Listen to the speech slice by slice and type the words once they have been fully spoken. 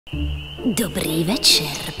Dobrý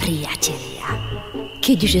večer, priatelia.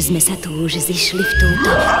 Keďže sme sa tu už zišli v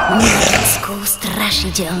túto magickú,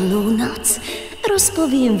 strašidelnú noc,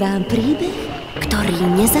 rozpoviem vám príbeh, ktorý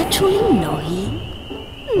nezačuli mnohí.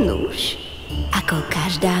 Nuž, ako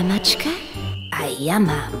každá mačka, aj ja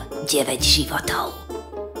mám 9 životov.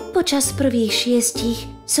 Počas prvých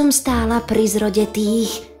 6 som stála pri zrode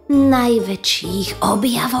tých najväčších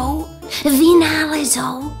objavov,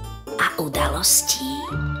 vynálezov a udalostí.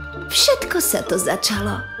 Všetko sa to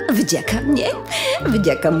začalo vďaka mne,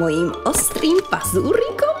 vďaka mojim ostrým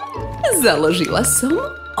pazúrikom. Založila som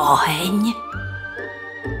oheň.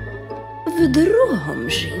 V druhom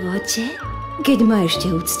živote, keď ma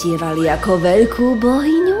ešte uctievali ako veľkú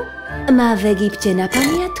bohyňu, ma v Egypte na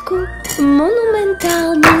pamiatku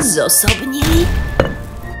monumentálne zosobnili.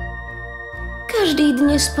 Každý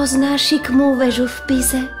dnes pozná šikmú väžu v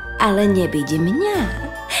Pize, ale nebyť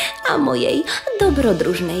mňa a mojej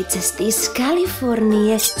dobrodružnej cesty z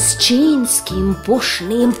Kalifornie s čínskym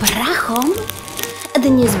pušným prachom,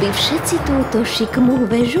 dnes by všetci túto šikmú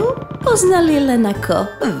väžu poznali len ako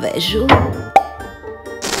väžu.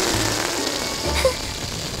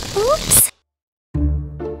 Ups.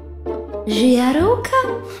 Žiarovka?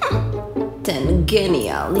 Ten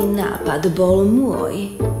geniálny nápad bol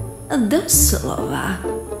môj. Doslova.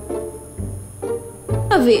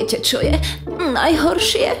 A viete, čo je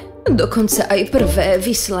najhoršie? Dokonca aj prvé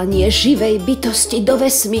vyslanie živej bytosti do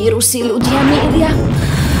vesmíru si ľudia mýlia.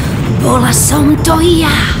 Bola som to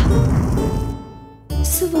ja.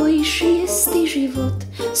 Svoj 6. život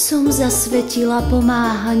som zasvetila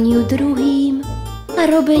pomáhaniu druhým a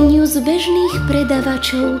robeniu z bežných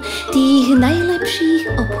predavačov tých najlepších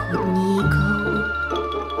obchodníkov.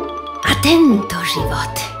 A tento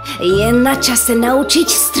život je na čase naučiť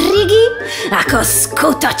strigy, ako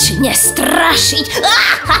skutočne strašiť.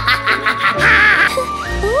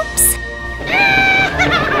 Ups.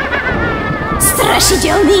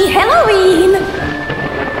 Strašidelný Halloween!